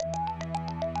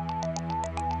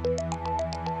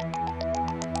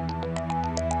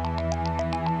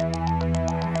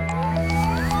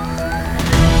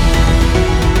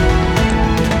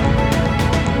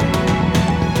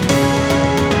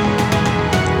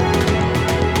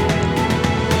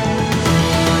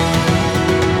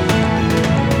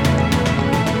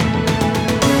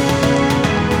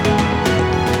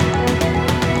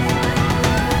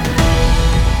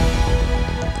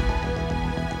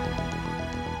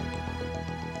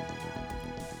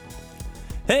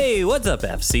Hey, what's up,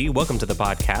 FC? Welcome to the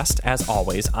podcast. As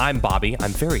always, I'm Bobby.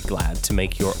 I'm very glad to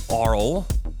make your oral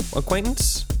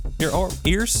acquaintance. Your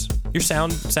ears? Your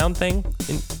sound thing?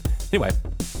 Anyway,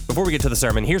 before we get to the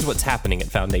sermon, here's what's happening at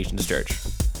Foundations Church.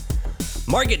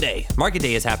 Market Day. Market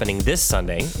Day is happening this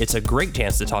Sunday. It's a great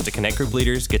chance to talk to Connect Group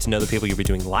leaders, get to know the people you'll be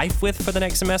doing life with for the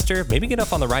next semester, maybe get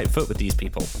up on the right foot with these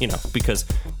people, because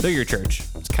they're your church.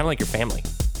 It's kind of like your family.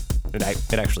 It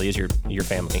actually is your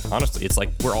family. Honestly, it's like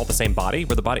we're all the same body.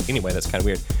 We're the body. Anyway, that's kind of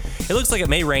weird. It looks like it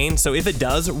may rain, so if it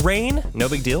does rain, no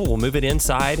big deal. We'll move it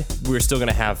inside. We're still going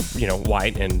to have,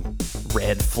 white and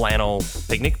red flannel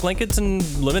picnic blankets and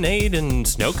lemonade and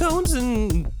snow cones.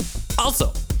 And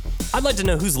also, I'd like to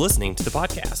know who's listening to the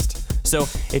podcast. So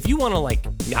if you want to,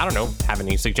 have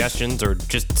any suggestions or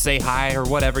just say hi or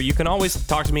whatever, you can always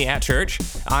talk to me at church.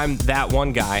 I'm that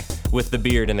one guy with the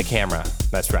beard and the camera.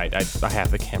 That's right, I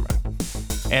have the camera.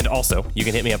 And also, you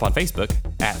can hit me up on Facebook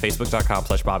at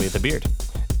facebook.com/BobbyWithTheBeard.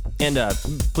 And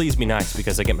please be nice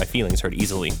because I get my feelings hurt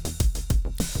easily.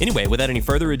 Anyway, without any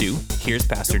further ado, here's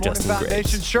Pastor Justin Graves.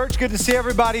 Foundations Church, good to see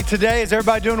everybody today. Is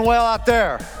everybody doing well out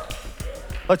there?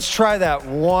 Let's try that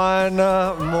one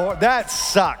more. That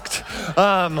sucked.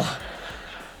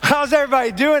 How's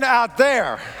everybody doing out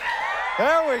there?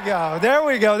 There we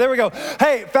go.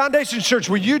 Hey, Foundation Church,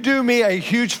 will you do me a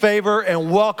huge favor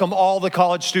and welcome all the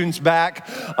college students back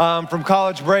from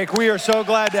college break? We are so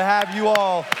glad to have you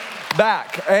all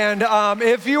back. And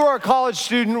if you are a college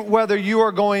student, whether you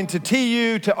are going to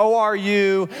TU, to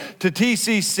ORU, to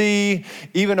TCC,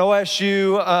 even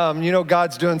OSU,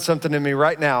 God's doing something in me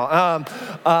right now.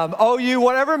 OU,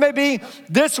 whatever it may be,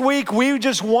 this week we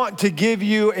just want to give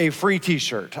you a free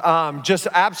t-shirt. Just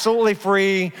absolutely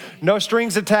free, no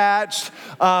strings attached.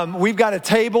 We've got a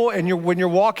table, and when you're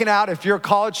walking out, if you're a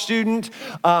college student,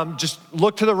 just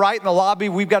look to the right in the lobby.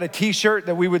 We've got a t-shirt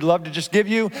that we would love to just give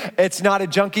you. It's not a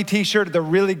junky t-shirt. They're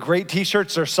really great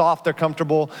t-shirts. They're soft, they're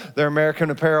comfortable, they're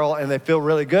American Apparel, and they feel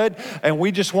really good. And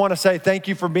we just want to say thank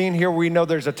you for being here. We know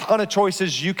there's a ton of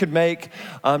choices you could make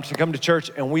to come to church,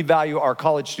 and we value our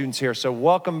college students here. So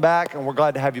welcome back, and we're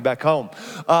glad to have you back home.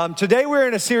 Today we're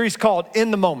in a series called In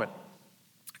the Moment.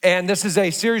 And this is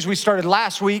a series we started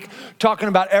last week talking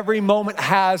about every moment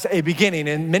has a beginning.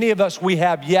 And many of us, we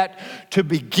have yet to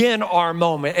begin our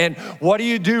moment. And what do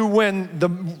you do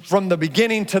from the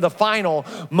beginning to the final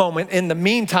moment? In the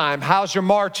meantime, how's your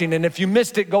marching? And if you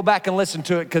missed it, go back and listen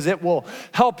to it because it will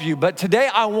help you. But today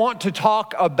I want to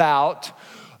talk about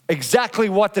exactly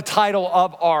what the title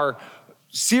of our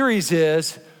series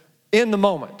is, In the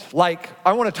Moment.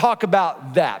 I want to talk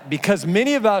about that because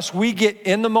many of us, we get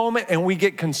in the moment and we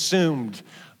get consumed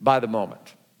by the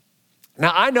moment.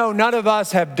 Now, I know none of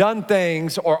us have done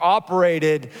things or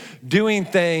operated doing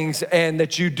things and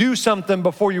that you do something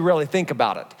before you really think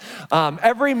about it.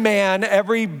 Every man,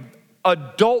 every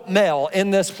adult male in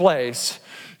this place,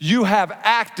 you have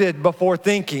acted before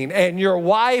thinking, and your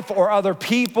wife or other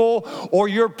people or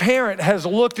your parent has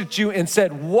looked at you and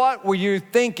said, "What were you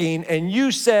thinking?" And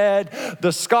you said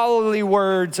the scholarly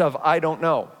words of, "I don't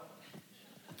know."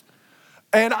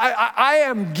 And I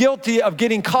am guilty of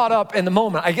getting caught up in the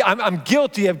moment. I'm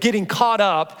guilty of getting caught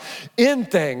up in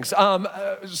things.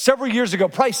 Several years ago,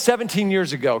 probably 17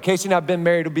 years ago, Casey and I have been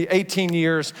married. It'll be 18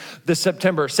 years this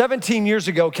September. 17 years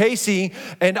ago, Casey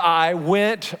and I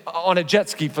went on a jet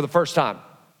ski for the first time.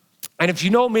 And if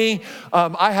you know me,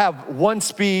 I have one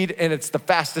speed, and it's the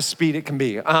fastest speed it can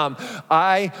be.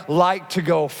 I like to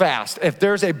go fast. If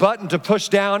there's a button to push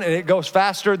down and it goes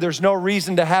faster, there's no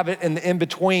reason to have it in the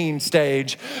in-between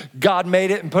stage. God made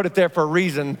it and put it there for a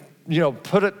reason.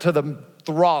 Put it to the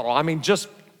throttle. Just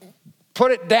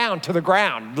put it down to the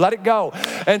ground, let it go.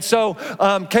 And so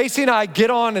Casey and I get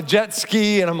on a jet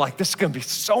ski, and I'm like, this is gonna be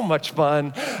so much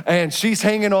fun. And she's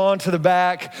hanging on to the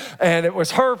back, and it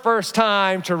was her first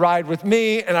time to ride with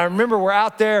me. And I remember we're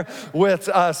out there with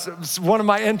one of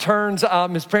my interns.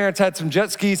 His parents had some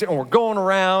jet skis, and we're going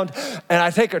around, and I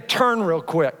take a turn real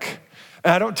quick.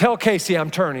 And I don't tell Casey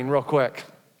I'm turning real quick.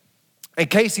 And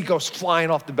Casey goes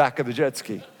flying off the back of the jet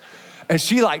ski. And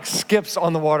she skips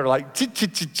on the water and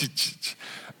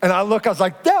I was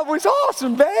like, "That was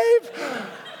awesome, babe."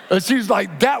 And she's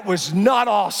like, "That was not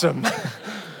awesome."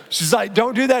 She's like,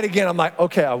 "Don't do that again." I'm like,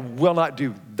 "Okay, I will not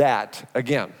do that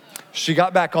again." She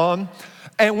got back on,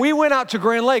 And we went out to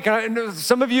Grand Lake. And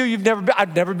some of you,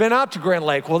 I've never been out to Grand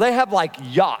Lake. Well, they have like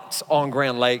yachts on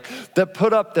Grand Lake that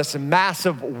put up this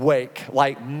massive wake,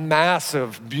 like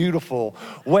massive, beautiful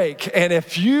wake. And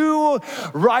if you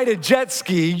ride a jet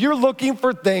ski, you're looking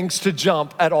for things to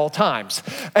jump at all times.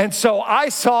 And so I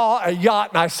saw a yacht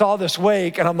and I saw this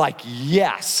wake and I'm like,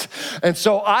 yes. And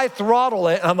so I throttle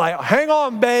it and I'm like, hang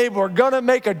on, babe, we're gonna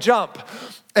make a jump.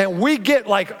 And we get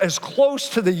like as close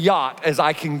to the yacht as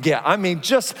I can get. I mean,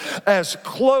 just as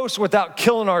close without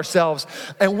killing ourselves.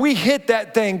 And we hit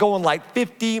that thing going like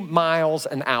 50 miles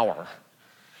an hour.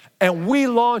 And we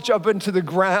launch up into the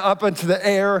ground, up into the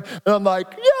air. And I'm like,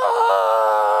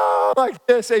 yeah, like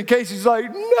this. And Casey's like,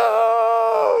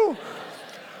 no.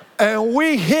 And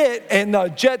we hit, and the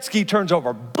jet ski turns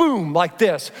over, boom, like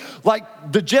this.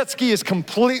 Like the jet ski is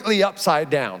completely upside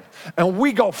down. And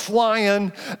we go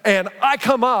flying, and I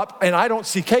come up, and I don't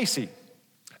see Casey.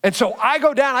 And so I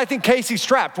go down, I think Casey's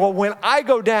trapped. Well, when I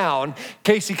go down,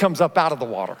 Casey comes up out of the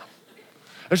water.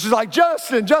 And she's like,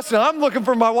 Justin, I'm looking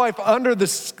for my wife under the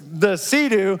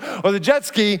Sea-Doo or the jet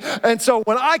ski. And so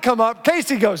when I come up,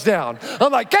 Casey goes down.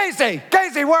 I'm like, Casey,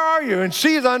 where are you? And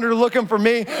she's under looking for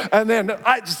me. And then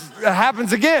it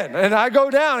happens again. And I go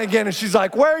down again. And she's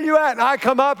like, where are you at? And I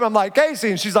come up and I'm like, Casey.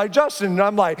 And she's like, Justin. And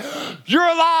I'm like, you're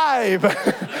alive.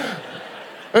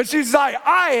 And she's like,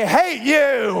 I hate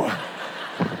you.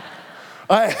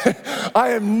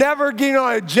 I am never getting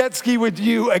on a jet ski with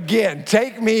you again.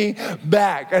 Take me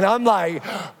back. And I'm like,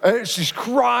 she's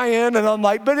crying, and I'm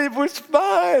like, but it was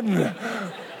fun.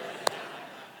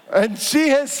 And she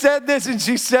has said this, and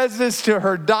she says this to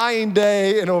her dying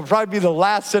day, and it will probably be the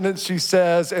last sentence she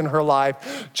says in her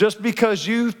life. Just because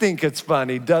you think it's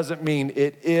funny doesn't mean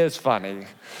it is funny.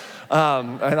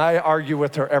 And I argue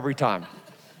with her every time.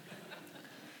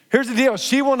 Here's the deal.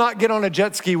 She will not get on a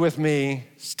jet ski with me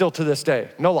still to this day.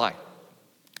 No lie.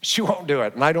 She won't do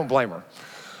it, and I don't blame her.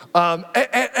 And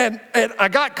I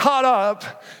got caught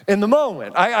up in the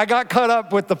moment. I got caught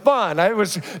up with the fun. It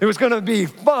was going to be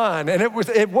fun, and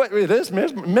it is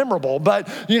memorable. But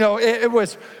you know, it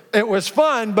was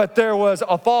fun. But there was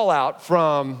a fallout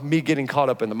from me getting caught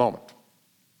up in the moment.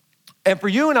 And for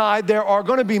you and I, there are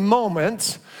going to be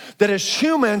moments that as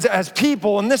humans, as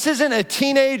people, and this isn't a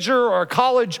teenager or a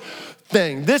college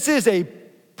thing. This is a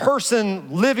person,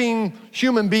 living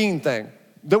human being thing,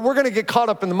 that we're going to get caught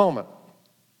up in the moment.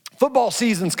 Football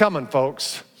season's coming,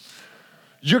 folks.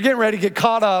 You're getting ready to get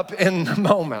caught up in the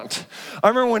moment. I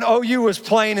remember when OU was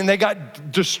playing and they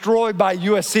got destroyed by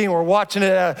USC, and we're watching it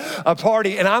at a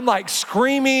party, and I'm like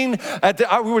screaming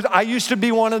I used to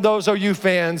be one of those OU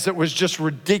fans that was just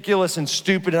ridiculous and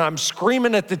stupid, and I'm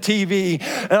screaming at the TV,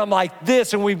 and I'm like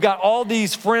this, and we've got all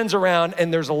these friends around,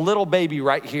 and there's a little baby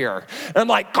right here. And I'm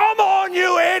like, come on,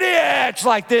 you idiots,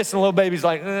 like this, and the little baby's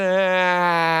like,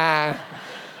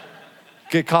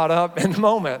 Get caught up in the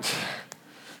moment.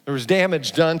 There was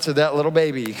damage done to that little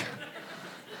baby.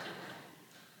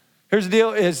 Here's the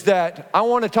deal is that I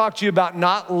want to talk to you about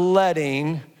not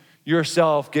letting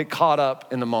yourself get caught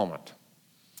up in the moment.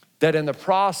 That in the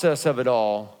process of it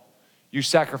all, you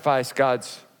sacrifice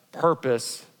God's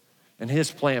purpose and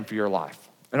his plan for your life.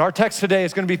 And our text today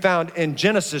is going to be found in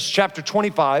Genesis chapter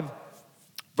 25,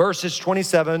 verses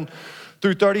 27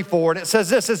 through 34. And it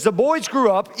says this: as the boys grew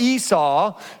up,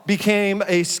 Esau became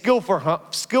a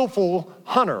skillful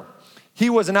hunter.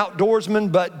 He was an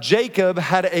outdoorsman, but Jacob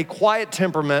had a quiet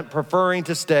temperament, preferring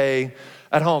to stay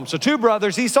at home. So two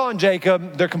brothers, Esau and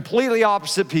Jacob, they're completely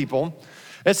opposite people.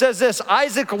 It says this: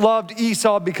 Isaac loved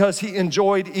Esau because he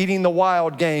enjoyed eating the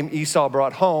wild game Esau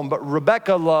brought home, but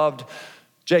Rebekah loved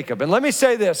Jacob. And let me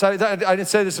say this, I didn't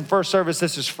say this in first service,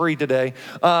 this is free today,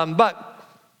 but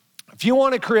if you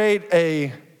want to create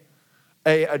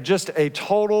just a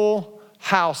total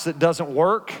house that doesn't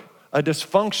work, a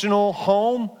dysfunctional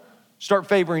home, start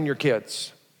favoring your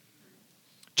kids.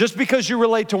 Just because you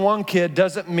relate to one kid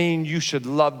doesn't mean you should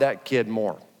love that kid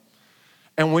more.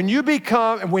 And when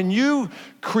you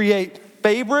create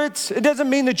favorites, it doesn't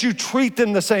mean that you treat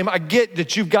them the same. I get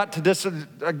that you've got to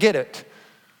I get it.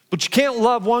 But you can't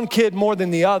love one kid more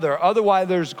than the other. Otherwise,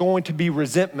 there's going to be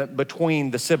resentment between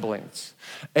the siblings.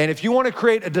 And if you want to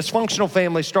create a dysfunctional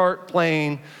family, start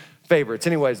playing favorites.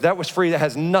 Anyways, that was free. That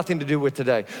has nothing to do with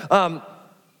today.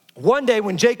 One day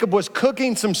when Jacob was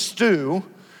cooking some stew,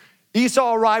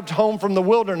 Esau arrived home from the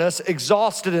wilderness,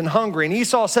 exhausted and hungry. And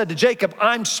Esau said to Jacob,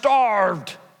 I'm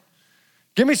starved.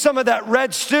 Give me some of that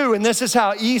red stew. And this is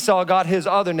how Esau got his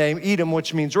other name, Edom,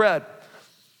 which means red.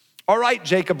 All right,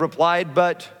 Jacob replied,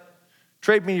 but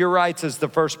trade me your rights as the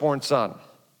firstborn son.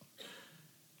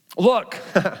 Look,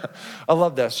 I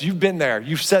love this. You've been there.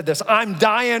 You've said this. I'm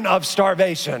dying of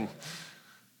starvation.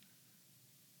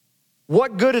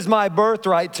 What good is my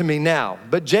birthright to me now?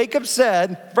 But Jacob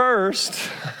said, first,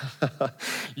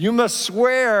 you must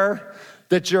swear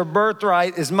that your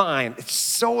birthright is mine. It's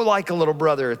so like a little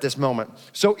brother at this moment.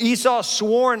 So Esau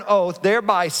swore an oath,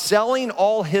 thereby selling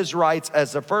all his rights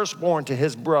as the firstborn to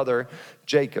his brother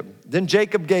Jacob. Then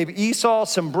Jacob gave Esau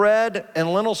some bread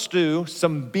and lentil stew,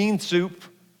 some bean soup,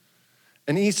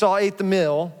 and Esau ate the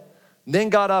meal, then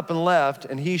got up and left,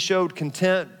 and he showed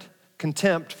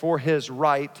contempt for his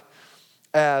right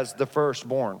as the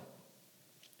firstborn.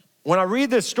 When I read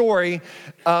this story,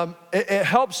 it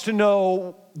helps to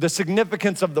know the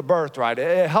significance of the birthright.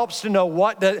 It helps to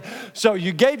know so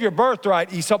you gave your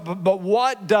birthright, Esau, but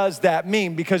what does that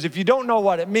mean? Because if you don't know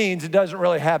what it means, it doesn't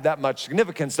really have that much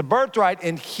significance. The birthright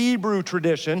in Hebrew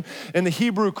tradition, in the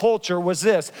Hebrew culture, was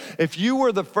this. If you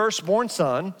were the firstborn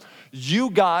son,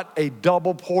 you got a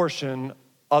double portion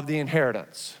of the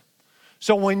inheritance.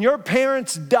 So when your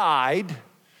parents died,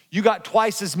 you got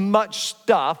twice as much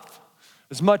stuff,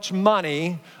 as much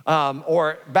money,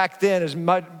 or back then,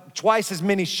 twice as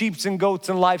many sheep and goats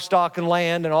and livestock and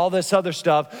land and all this other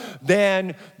stuff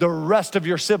than the rest of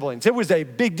your siblings. It was a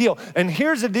big deal. And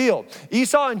here's the deal.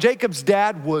 Esau and Jacob's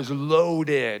dad was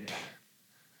loaded.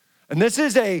 And this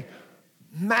is a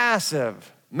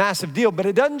massive, massive deal. But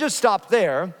it doesn't just stop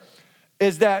there.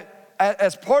 Is that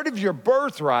as part of your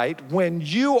birthright, when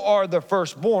you are the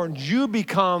firstborn, you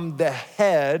become the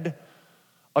head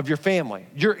of your family.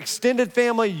 Your extended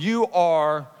family, you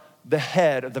are the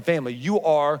head of the family. You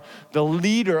are the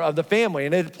leader of the family.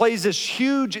 And it plays this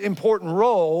huge, important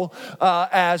role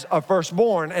as a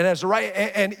firstborn.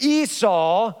 And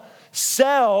Esau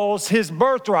sells his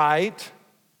birthright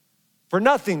for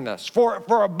nothingness,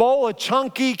 for a bowl of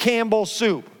chunky Campbell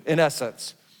soup, in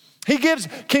essence. He gives,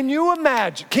 can you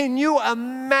imagine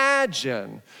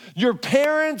your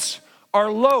parents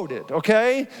are loaded,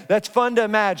 okay? That's fun to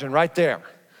imagine right there.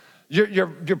 Your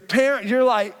parent, you're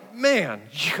like, man,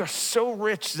 you're so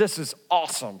rich, this is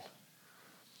awesome.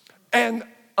 And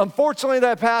unfortunately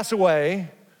they pass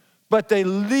away, but they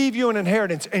leave you an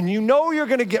inheritance, and you know you're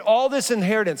gonna get all this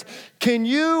inheritance. Can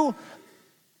you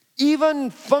even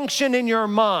function in your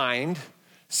mind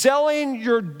selling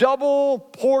your double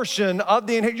portion of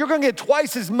the inheritance? You're gonna get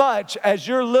twice as much as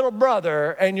your little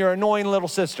brother and your annoying little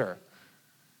sister.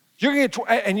 You're gonna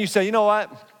get, and you say, you know what?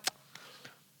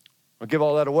 I'll give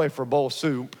all that away for a bowl of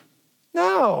soup.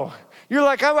 No, you're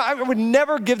like, I would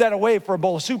never give that away for a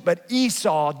bowl of soup, but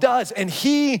Esau does. And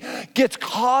he gets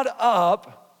caught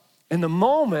up in the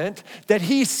moment that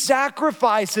he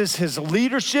sacrifices his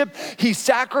leadership, he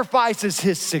sacrifices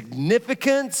his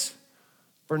significance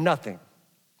for nothing.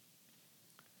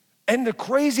 And the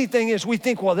crazy thing is we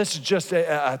think, well, this is just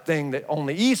a thing that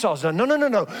only Esau's done.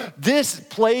 No. This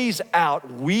plays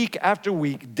out week after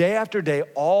week, day after day,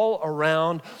 all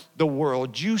around the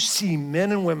world. You see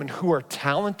men and women who are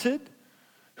talented,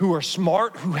 who are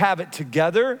smart, who have it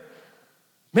together.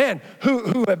 Man,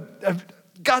 who have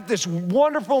got this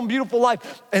wonderful and beautiful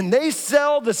life, and they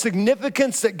sell the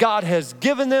significance that God has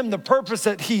given them, the purpose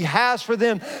that he has for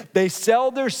them. They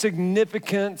sell their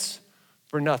significance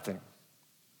for nothing.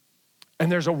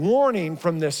 And there's a warning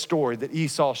from this story that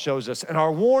Esau shows us. And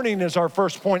our warning is our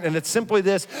first point, and it's simply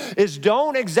this, is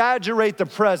don't exaggerate the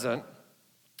present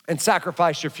and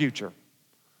sacrifice your future.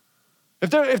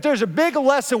 If there's a big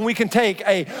lesson we can take,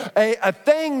 a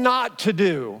thing not to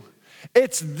do,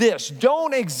 it's this.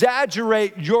 Don't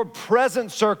exaggerate your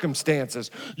present circumstances,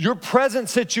 your present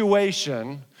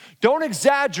situation. Don't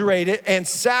exaggerate it and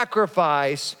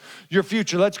sacrifice your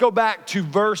future. Let's go back to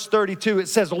verse 32. It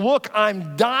says, look,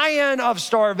 I'm dying of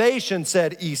starvation,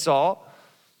 said Esau.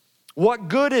 What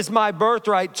good is my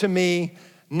birthright to me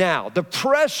now? The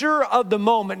pressure of the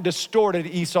moment distorted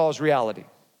Esau's reality.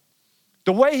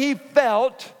 The way he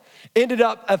felt ended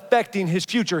up affecting his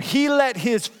future. He let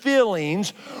his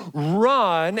feelings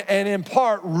run and in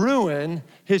part ruin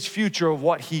his future of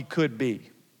what he could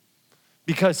be,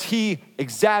 because he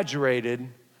exaggerated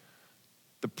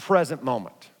the present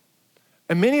moment.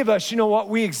 And many of us, you know what,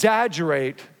 we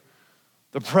exaggerate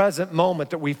the present moment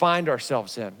that we find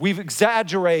ourselves in. We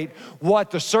exaggerate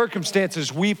what the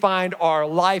circumstances we find our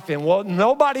life in. Well,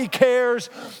 nobody cares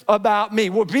about me.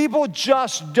 Well, people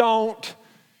just don't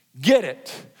get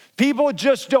it. People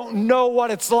just don't know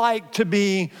what it's like to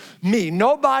be me.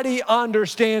 Nobody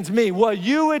understands me. Well,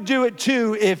 you would do it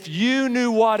too if you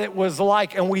knew what it was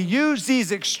like. And we use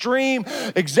these extreme,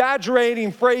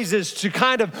 exaggerating phrases to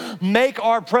kind of make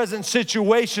our present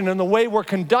situation and the way we're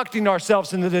conducting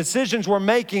ourselves and the decisions we're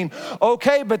making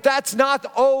okay, but that's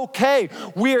not okay.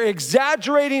 We're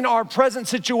exaggerating our present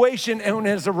situation, and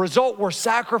as a result, we're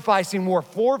sacrificing, we're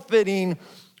forfeiting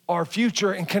our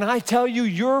future. And can I tell you,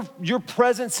 your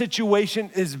present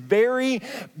situation is very,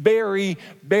 very,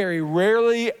 very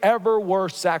rarely ever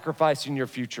worth sacrificing your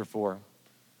future for.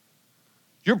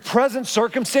 Your present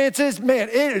circumstances, man,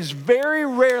 it is very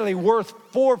rarely worth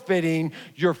forfeiting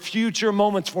your future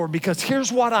moments for, because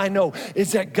here's what I know,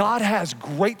 is that God has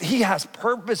He has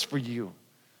purpose for you.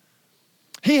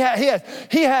 He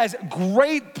has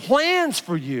great plans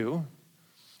for you.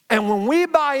 And when we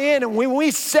buy in and when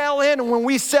we sell in and when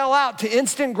we sell out to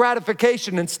instant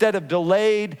gratification instead of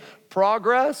delayed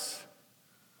progress,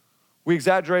 we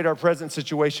exaggerate our present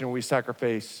situation and we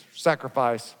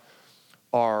sacrifice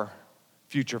our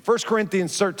future. 1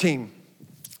 Corinthians 13,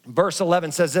 verse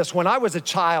 11 says this: when I was a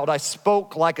child, I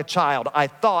spoke like a child. I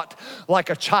thought like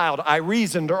a child. I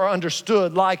reasoned or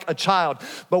understood like a child.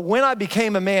 But when I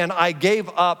became a man, I gave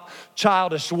up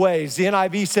childish ways. The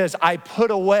NIV says, I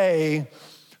put away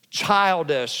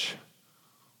childish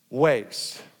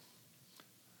ways.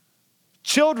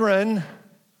 Children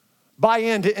buy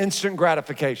into instant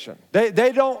gratification.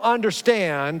 They don't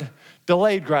understand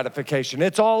delayed gratification.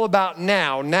 It's all about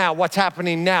now, what's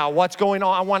happening now, what's going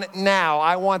on, I want it now,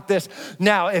 I want this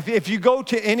now. If you go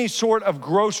to any sort of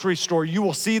grocery store, you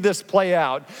will see this play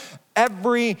out.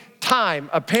 Every time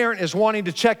a parent is wanting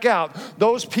to check out,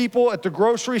 those people at the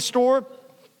grocery store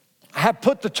have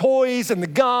put the toys and the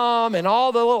gum and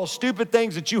all the little stupid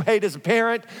things that you hate as a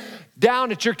parent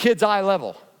down at your kid's eye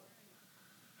level.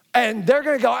 And they're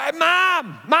gonna go, hey,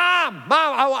 Mom,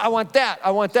 I want that.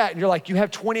 And you're like, you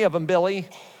have 20 of them, Billy.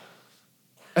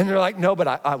 And they're like, no, but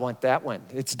I want that one.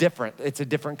 It's different. It's a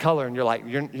different color. And you're like,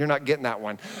 you're not getting that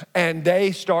one. And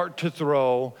they start to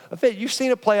throw a fit. You've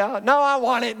seen it play out. No, I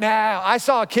want it now. I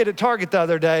saw a kid at Target the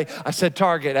other day. I said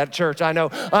Target at church, I know.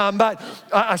 But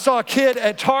I saw a kid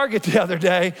at Target the other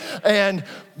day, and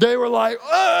they were like,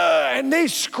 ugh, and they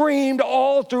screamed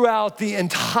all throughout the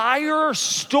entire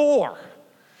store.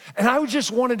 And I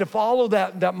just wanted to follow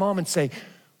that mom and say,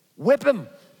 whip him.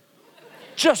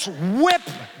 Just whip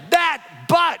that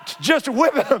butt. Just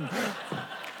whip him.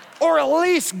 Or at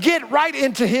least get right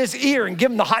into his ear and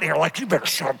give him the hot ear, like, you better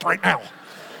shut up right now.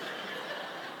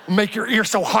 Make your ear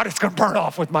so hot it's gonna burn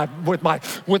off with my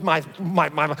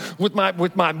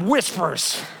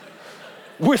whispers.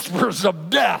 Whispers of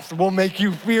death will make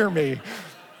you fear me.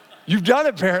 You've done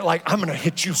it, parent, like, I'm gonna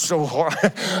hit you so hard.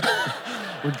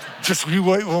 Just you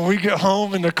wait when we get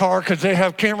home in the car, because they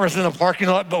have cameras in the parking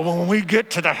lot, but when we get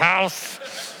to the house,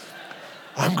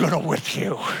 I'm gonna whip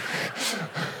you.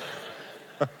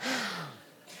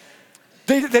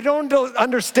 They don't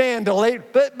understand delayed,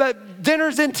 but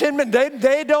dinner's in 10 minutes.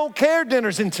 They don't care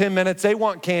dinner's in 10 minutes. They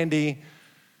want candy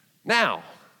now.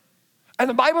 And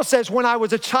the Bible says, when I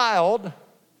was a child,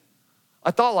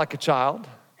 I thought like a child.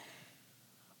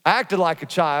 I acted like a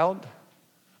child.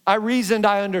 I reasoned,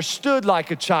 I understood like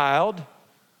a child.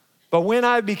 But when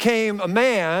I became a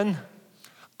man,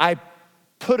 I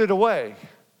put it away.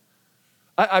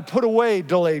 I put away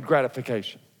delayed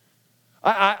gratification.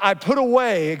 I put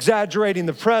away exaggerating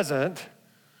the present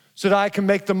so that I can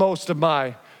make the most of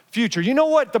my future. You know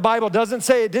what the Bible doesn't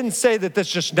say? It didn't say that this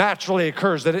just naturally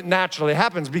occurs, that it naturally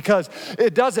happens, because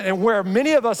it doesn't. And where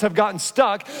many of us have gotten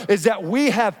stuck is that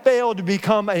we have failed to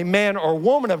become a man or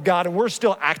woman of God, and we're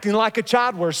still acting like a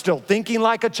child. We're still thinking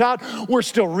like a child. We're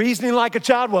still reasoning like a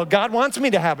child. Well, God wants me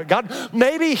to have it. God,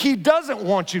 maybe he doesn't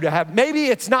want you to have it. Maybe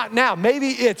it's not now.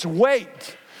 Maybe it's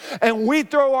wait. And we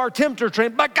throw our tempter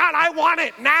train, but God, I want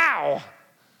it now.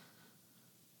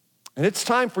 And it's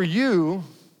time for you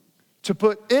to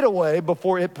put it away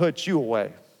before it puts you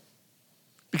away.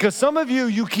 Because some of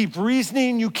you keep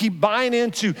reasoning, you keep buying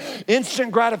into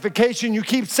instant gratification, you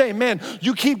keep saying, man,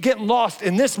 you keep getting lost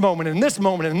in this moment, in this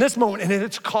moment, in this moment, and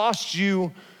it's cost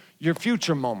you your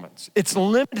future moments. It's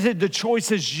limited the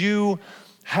choices you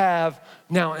have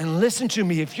now. And listen to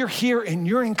me, if you're here and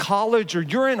you're in college or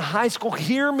you're in high school,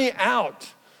 hear me out.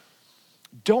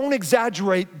 Don't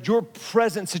exaggerate your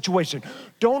present situation.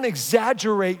 Don't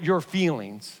exaggerate your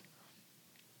feelings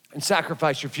and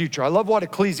sacrifice your future. I love what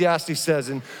Ecclesiastes says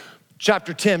in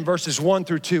chapter 10, verses 1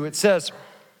 through 2. It says,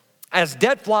 as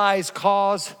dead flies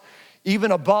cause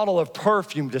even a bottle of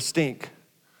perfume to stink,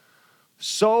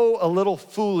 so a little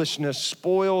foolishness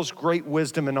spoils great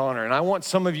wisdom and honor. And I want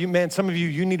some of you,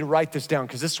 you need to write this down,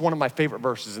 because this is one of my favorite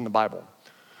verses in the Bible.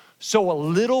 So a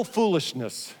little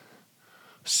foolishness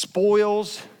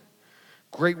spoils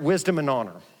great wisdom and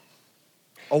honor.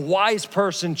 A wise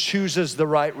person chooses the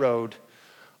right road.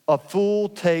 A fool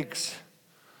takes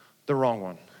the wrong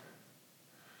one.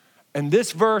 And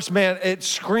this verse, man, it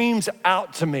screams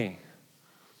out to me.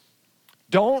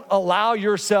 Don't allow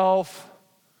yourself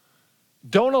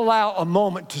Don't allow a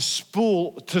moment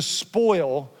to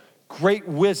spoil great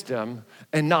wisdom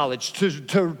and knowledge,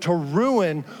 to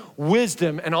ruin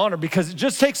wisdom and honor, because it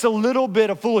just takes a little bit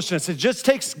of foolishness. It just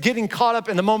takes getting caught up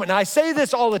in the moment. And I say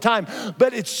this all the time,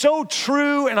 but it's so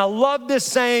true, and I love this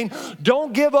saying: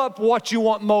 don't give up what you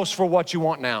want most for what you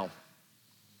want now.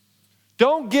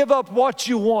 Don't give up what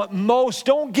you want most.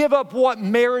 Don't give up what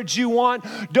marriage you want.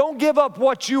 Don't give up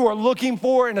what you are looking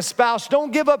for in a spouse.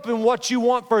 Don't give up in what you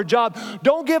want for a job.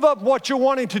 Don't give up what you're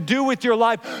wanting to do with your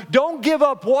life. Don't give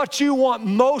up what you want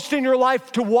most in your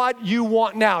life to what you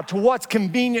want now, to what's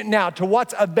convenient now, to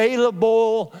what's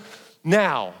available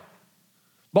now.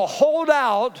 But hold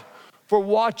out for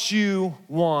what you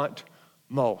want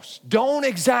most. Don't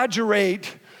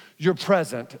exaggerate your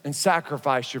present and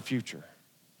sacrifice your future.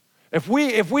 If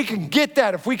we can get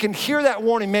that, if we can hear that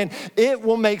warning, man, it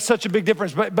will make such a big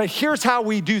difference. But here's how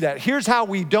we do that. Here's how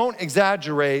we don't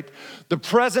exaggerate the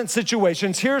present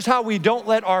situations. Here's how we don't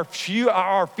let our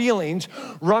feelings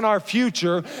run our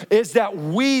future, is that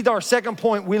our second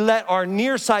point, we let our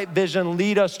near-sight vision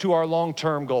lead us to our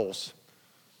long-term goals.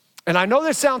 And I know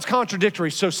this sounds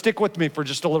contradictory, so stick with me for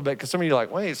just a little bit, because some of you are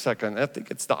like, wait a second, I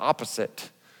think it's the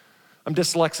opposite. I'm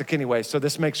dyslexic anyway, so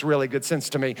this makes really good sense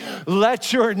to me.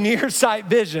 Let your near-sight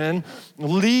vision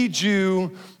lead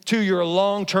you to your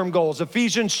long-term goals.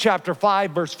 Ephesians chapter 5,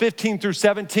 verse 15 through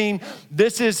 17.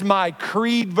 This is my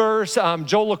creed verse.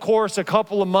 Joel LaCourse a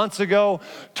couple of months ago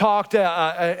talked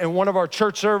in one of our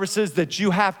church services that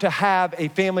you have to have a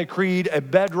family creed, a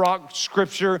bedrock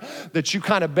scripture that you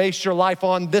kind of base your life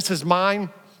on. This is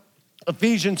mine.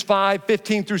 Ephesians 5,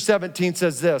 15 through 17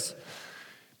 says this: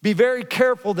 be very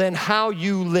careful then how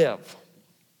you live,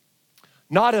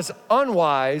 not as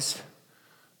unwise,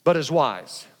 but as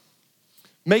wise,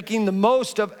 making the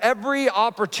most of every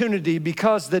opportunity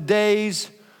because the days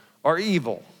are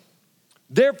evil.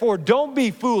 Therefore, don't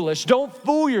be foolish, don't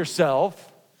fool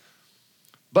yourself,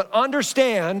 but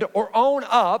understand or own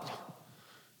up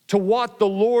to what the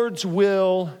Lord's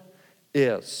will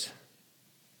is.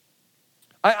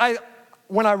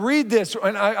 When I read this,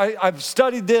 and I've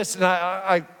studied this, and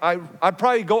I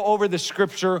probably go over the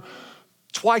scripture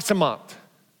twice a month.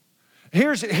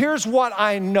 Here's what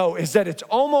I know, is that it's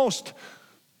almost,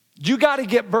 you got to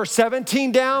get verse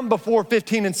 17 down before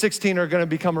 15 and 16 are going to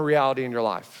become a reality in your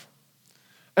life.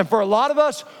 And for a lot of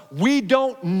us, we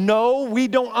don't know, we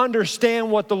don't understand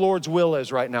what the Lord's will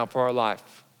is right now for our life.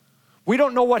 We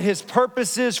don't know what his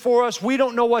purpose is for us. We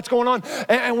don't know what's going on.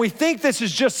 And we think this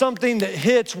is just something that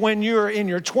hits when you're in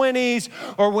your 20s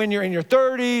or when you're in your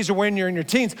 30s or when you're in your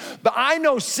teens. But I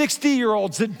know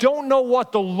 60-year-olds that don't know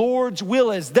what the Lord's will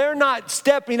is. They're not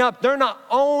stepping up. They're not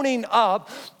owning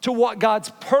up to what God's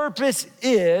purpose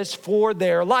is for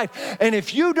their life. And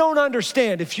if you don't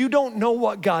understand, if you don't know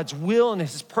what God's will and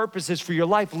his purpose is for your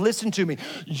life, listen to me.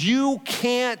 You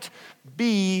can't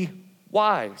be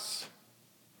wise.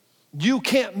 You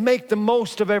can't make the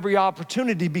most of every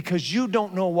opportunity because you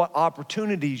don't know what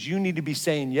opportunities you need to be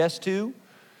saying yes to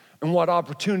and what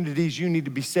opportunities you need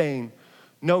to be saying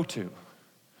no to.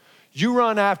 You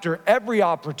run after every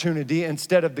opportunity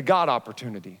instead of the God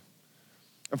opportunity.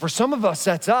 And for some of us,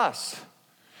 that's us.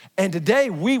 And today,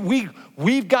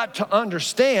 we've got to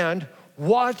understand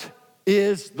what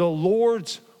is the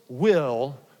Lord's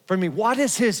will for me. What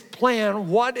is his plan?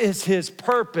 What is his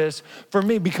purpose for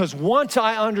me? Because once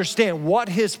I understand what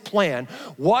his plan,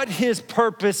 what his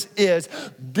purpose is,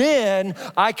 then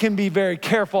I can be very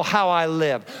careful how I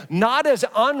live. Not as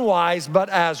unwise, but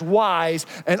as wise,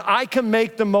 and I can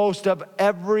make the most of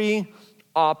every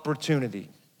opportunity.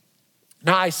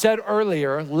 Now, I said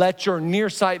earlier, let your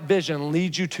near-sight vision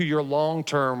lead you to your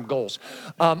long-term goals.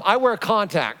 I wear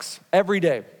contacts every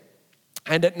day,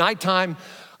 and at nighttime,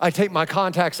 I take my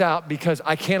contacts out because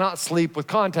I cannot sleep with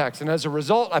contacts. And as a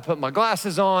result, I put my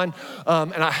glasses on,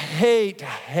 and I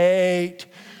hate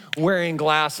wearing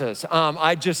glasses.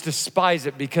 I just despise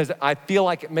it because I feel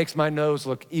like it makes my nose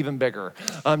look even bigger.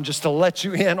 Just to let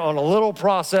you in on a little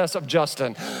process of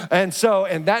Justin. And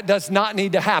that does not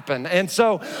need to happen. And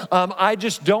so I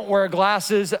just don't wear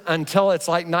glasses until it's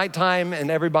like nighttime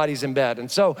and everybody's in bed. And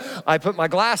so I put my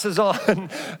glasses on,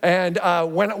 and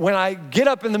when I get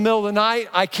up in the middle of the night,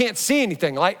 I can't see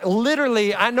anything. Like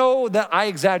literally, I know that I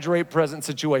exaggerate present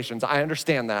situations. I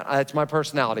understand that. It's my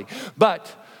personality.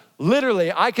 But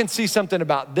literally, I can see something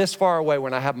about this far away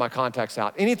when I have my contacts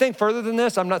out. Anything further than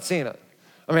this, I'm not seeing it.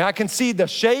 I mean, I can see the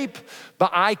shape,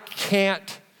 but I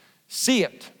can't see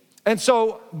it. And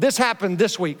so this happened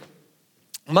this week.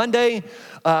 Monday,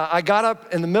 I got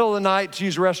up in the middle of the night to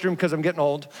use the restroom because I'm getting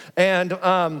old. And,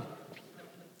 and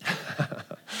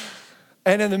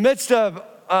in the midst of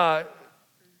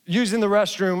using the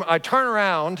restroom. I turn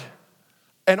around,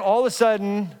 and all of a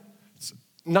sudden, it's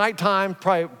nighttime,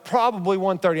 probably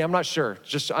 1:30, I'm not sure.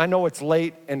 Just I know it's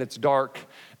late and it's dark,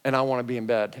 and I want to be in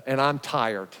bed, and I'm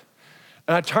tired.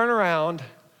 And I turn around,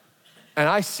 and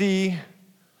I see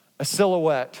a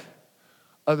silhouette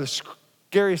of the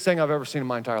scariest thing I've ever seen in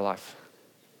my entire life.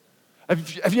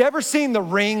 Have you ever seen The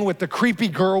Ring with the creepy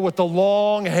girl with the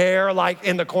long hair, like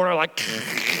in the corner, like,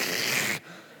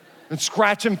 and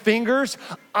scratching fingers?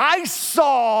 I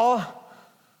saw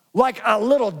like a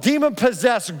little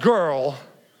demon-possessed girl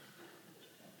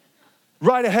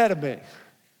right ahead of me.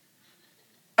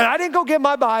 And I didn't go get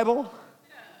my Bible.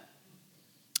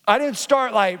 I didn't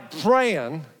start like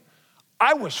praying.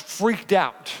 I was freaked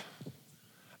out.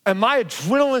 And my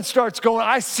adrenaline starts going.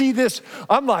 I see this,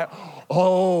 I'm like,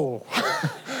 oh.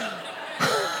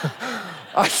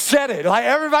 I said it, like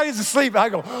everybody's asleep. I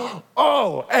go,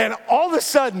 oh. And all of a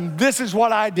sudden, this is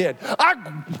what I did. I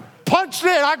punched in,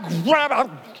 I grabbed,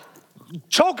 I'm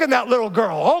choking that little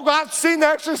girl. Oh, I've seen The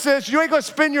Exorcist. You ain't gonna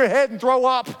spin your head and throw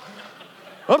up.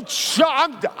 I'm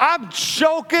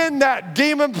choking that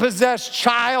demon-possessed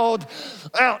child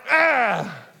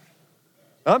out.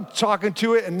 I'm talking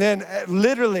to it, and then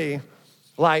literally,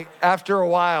 like after a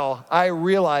while, I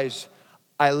realized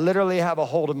I literally have a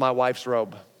hold of my wife's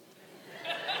robe.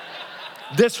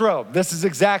 This robe, this is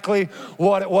exactly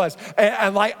what it was.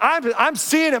 And like, I'm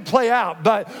seeing it play out,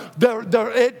 but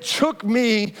it took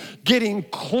me getting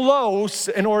close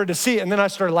in order to see it. And then I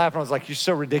started laughing. I was like, you're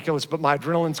so ridiculous, but my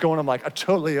adrenaline's going. I'm like, I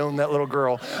totally own that little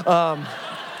girl.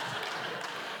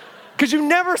 Because you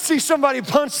never see somebody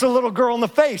punch the little girl in the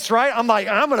face, right? I'm like,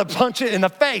 I'm gonna punch it in the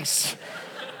face.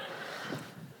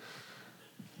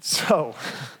 So,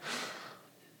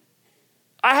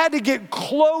 I had to get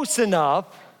close enough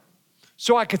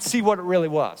so I could see what it really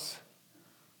was.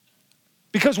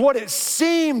 Because what it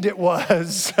seemed it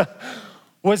was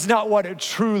not what it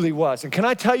truly was. And can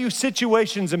I tell you,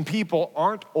 situations and people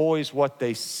aren't always what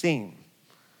they seem.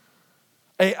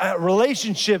 A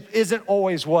relationship isn't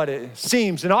always what it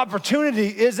seems. An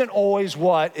opportunity isn't always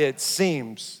what it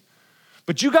seems.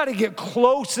 But you gotta get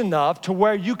close enough to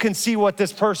where you can see what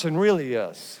this person really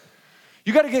is.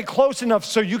 You gotta get close enough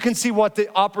so you can see what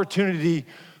the opportunity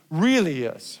really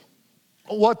is,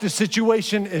 what the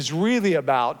situation is really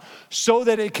about, so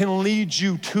that it can lead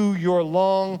you to your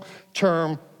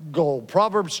long-term goal.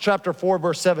 Proverbs chapter 4,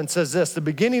 verse 7 says this: the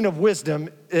beginning of wisdom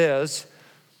is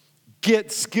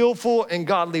get skillful and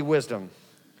godly wisdom.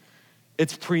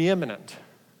 It's preeminent.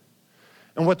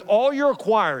 And with all you're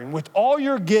acquiring, with all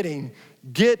you're getting,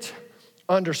 get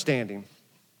understanding.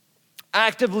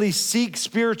 Actively seek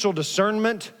spiritual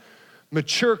discernment,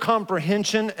 mature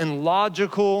comprehension, and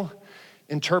logical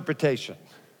interpretation.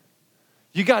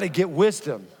 You got to get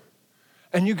wisdom,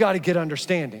 and you got to get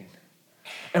understanding.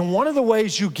 And one of the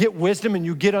ways you get wisdom and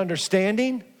you get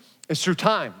understanding is through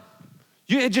time.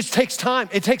 It just takes time.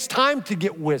 It takes time to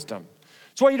get wisdom.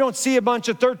 That's why you don't see a bunch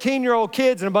of 13-year-old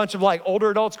kids and a bunch of like older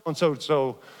adults going,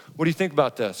 so what do you think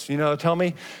about this? You know, tell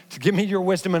me, to give me your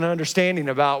wisdom and understanding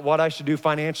about what I should do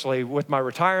financially with my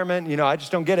retirement. You know, I just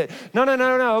don't get it.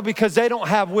 No, because they don't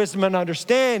have wisdom and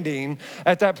understanding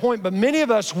at that point. But many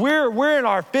of us, we're in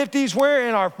our 50s, we're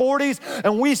in our 40s,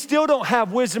 and we still don't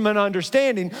have wisdom and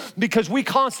understanding because we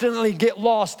constantly get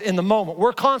lost in the moment.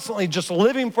 We're constantly just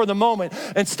living for the moment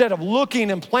instead of looking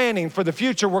and planning for the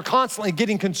future. We're constantly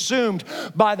getting consumed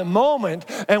by the moment,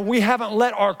 and we haven't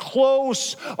let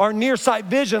our nearsight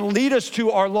vision lead us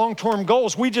to our long-term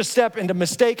goals. We just step into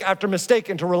mistake after mistake,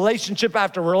 into relationship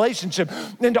after relationship,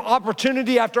 into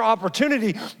opportunity after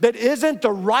opportunity that isn't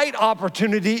the right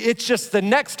opportunity, it's just the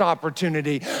next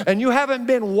opportunity. And you haven't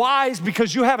been wise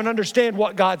because you haven't understood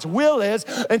what God's will is,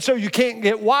 and so you can't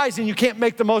get wise and you can't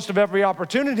make the most of every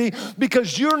opportunity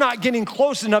because you're not getting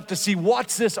close enough to see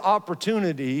what's this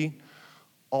opportunity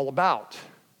all about.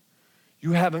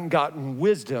 You haven't gotten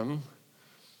wisdom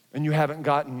and you haven't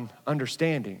gotten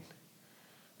understanding.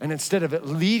 And instead of it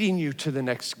leading you to the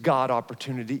next God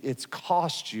opportunity, it's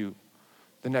cost you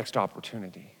the next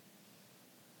opportunity.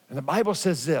 And the Bible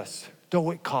says this: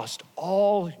 though it cost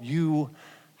all you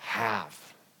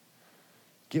have,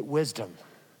 get wisdom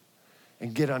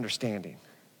and get understanding.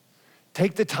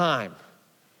 Take the time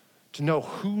to know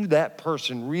who that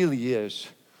person really is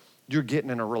you're getting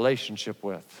in a relationship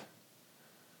with.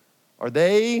 Are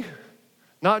they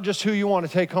not just who you want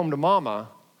to take home to mama,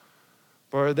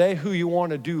 but are they who you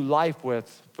want to do life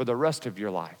with for the rest of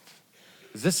your life?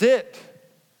 Is this it?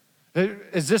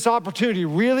 Is this opportunity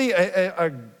really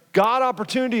a God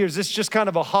opportunity, or is this just kind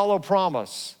of a hollow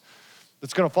promise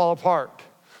that's going to fall apart?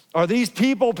 Are these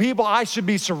people I should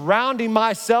be surrounding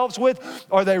myself with?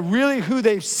 Are they really who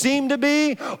they seem to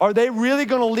be? Are they really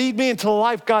gonna lead me into the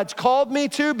life God's called me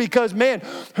to? Because man,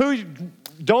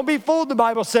 don't be fooled, the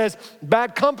Bible says,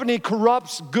 bad company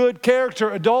corrupts good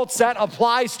character. Adults, that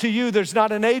applies to you. There's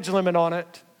not an age limit on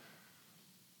it.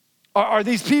 Are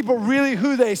these people really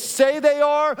who they say they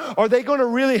are? Are they gonna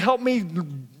really help me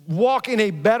walk in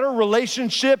a better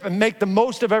relationship and make the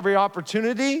most of every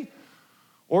opportunity?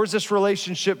 Or is this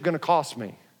relationship gonna cost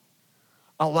me?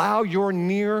 Allow your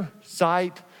near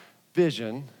sight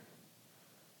vision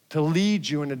to lead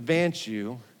you and advance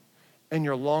you in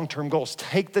your long-term goals.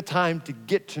 Take the time to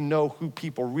get to know who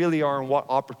people really are and what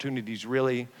opportunities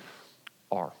really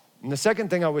are. And the second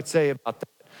thing I would say about that,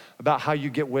 about how you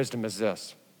get wisdom is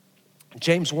this.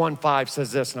 James 1:5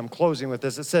 says this, and I'm closing with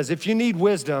this. It says, if you need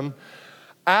wisdom,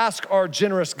 ask our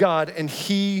generous God and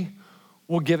he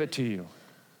will give it to you.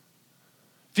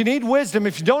 If you need wisdom,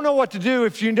 if you don't know what to do,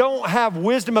 if you don't have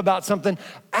wisdom about something,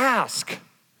 ask.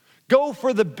 Go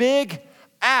for the big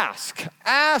ask.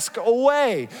 Ask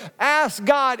away. Ask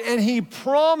God, and he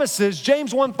promises,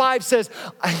 James 1:5 says,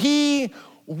 he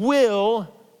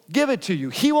will give it to you.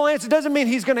 He will answer. It doesn't mean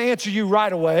he's gonna answer you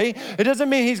right away. It doesn't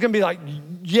mean he's gonna be like,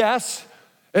 yes.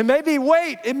 It may be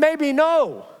wait, it may be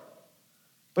no.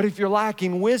 But if you're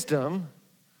lacking wisdom,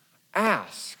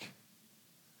 ask,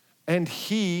 and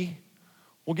he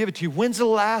will give it to you. When's the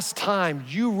last time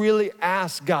you really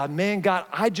asked God, man, God,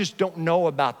 I just don't know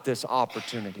about this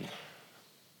opportunity.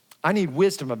 I need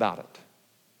wisdom about it.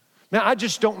 Man, I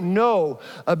just don't know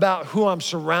about who I'm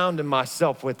surrounding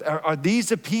myself with. Are these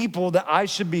the people that I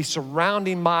should be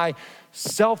surrounding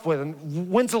myself with?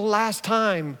 And when's the last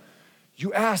time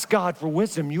you asked God for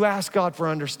wisdom? You asked God for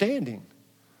understanding.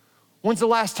 When's the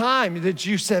last time that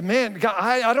you said, man, God,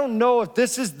 I don't know if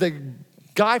this is the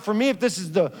guy for me, if this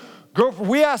is the girl for,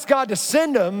 we ask God to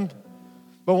send him,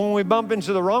 but when we bump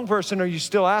into the wrong person, are you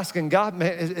still asking God,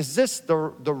 man, is this the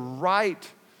right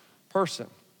person?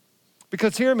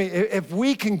 Because hear me, if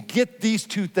we can get these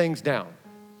two things down,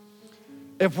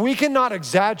 if we cannot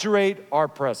exaggerate our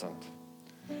present,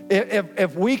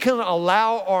 if we can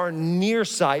allow our near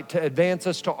sight to advance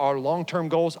us to our long-term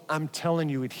goals, I'm telling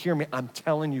you, hear me, I'm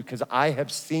telling you, because I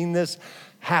have seen this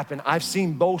happen. I've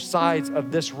seen both sides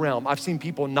of this realm. I've seen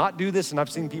people not do this and I've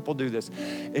seen people do this.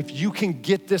 If you can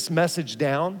get this message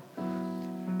down,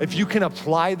 if you can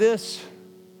apply this,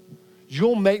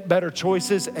 you'll make better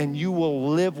choices and you will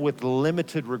live with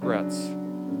limited regrets.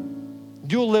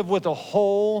 You'll live with a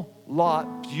whole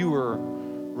lot fewer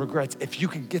regrets if you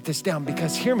can get this down.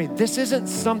 Because hear me, this isn't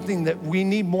something that we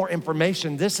need more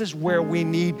information. This is where we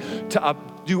need to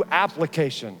do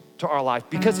application to our life,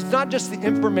 because it's not just the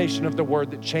information of the word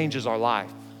that changes our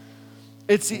life.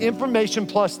 It's the information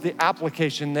plus the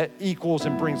application that equals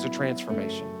and brings the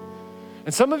transformation.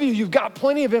 And some of you, you've got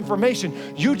plenty of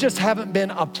information. You just haven't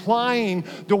been applying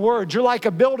the word. You're like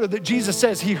a builder that Jesus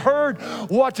says he heard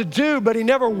what to do, but he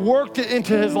never worked it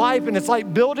into his life. And it's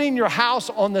like building your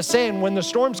house on the sand. When the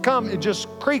storms come, it just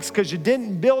creaks because you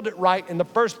didn't build it right in the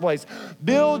first place.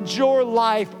 Build your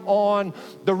life on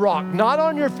the rock, not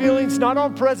on your feelings, not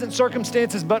on present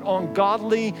circumstances, but on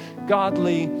godly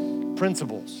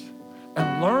principles.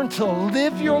 And learn to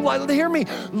live your life. Hear me,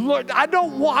 Lord,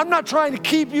 I'm not trying to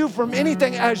keep you from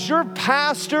anything. As your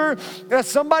pastor, as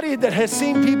somebody that has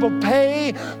seen people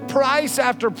pay price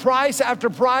after price after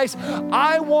price,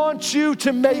 I want you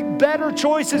to make better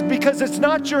choices, because it's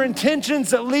not your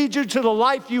intentions that lead you to the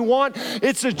life you want.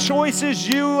 It's the choices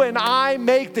you and I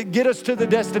make that get us to the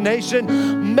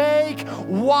destination. Make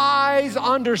wise,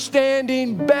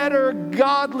 understanding, better,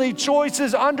 godly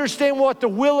choices. Understand what the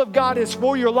will of God is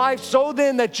for your life, so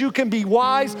then that you can be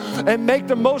wise and make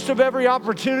the most of every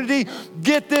opportunity.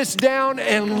 Get this down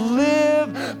and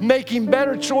live making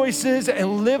better choices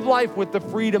and live life with the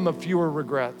freedom of fewer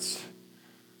regrets.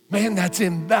 Man, that's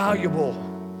invaluable.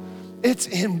 It's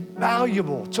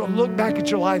invaluable to look back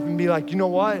at your life and be like, you know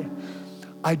what?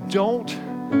 I don't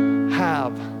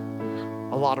have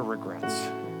a lot of regrets,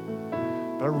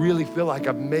 but I really feel like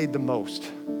I've made the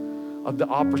most of the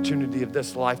opportunity of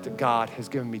this life that God has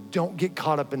given me. Don't get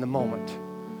caught up in the moment,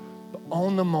 but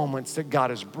own the moments that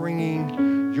God is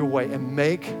bringing your way and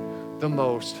make the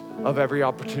most of every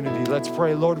opportunity. Let's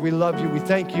pray. Lord, we love you. We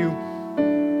thank you.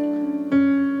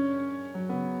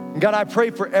 And God, I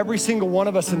pray for every single one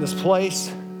of us in this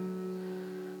place.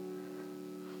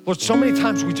 Lord, so many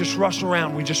times we just rush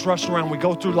around. We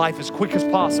go through life as quick as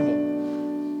possible,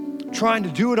 trying to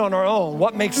do it on our own,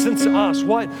 what makes sense to us,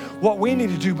 what we need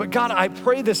to do. But God, I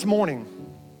pray this morning,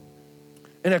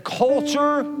 in a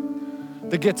culture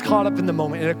that gets caught up in the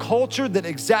moment, in a culture that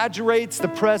exaggerates the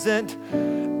present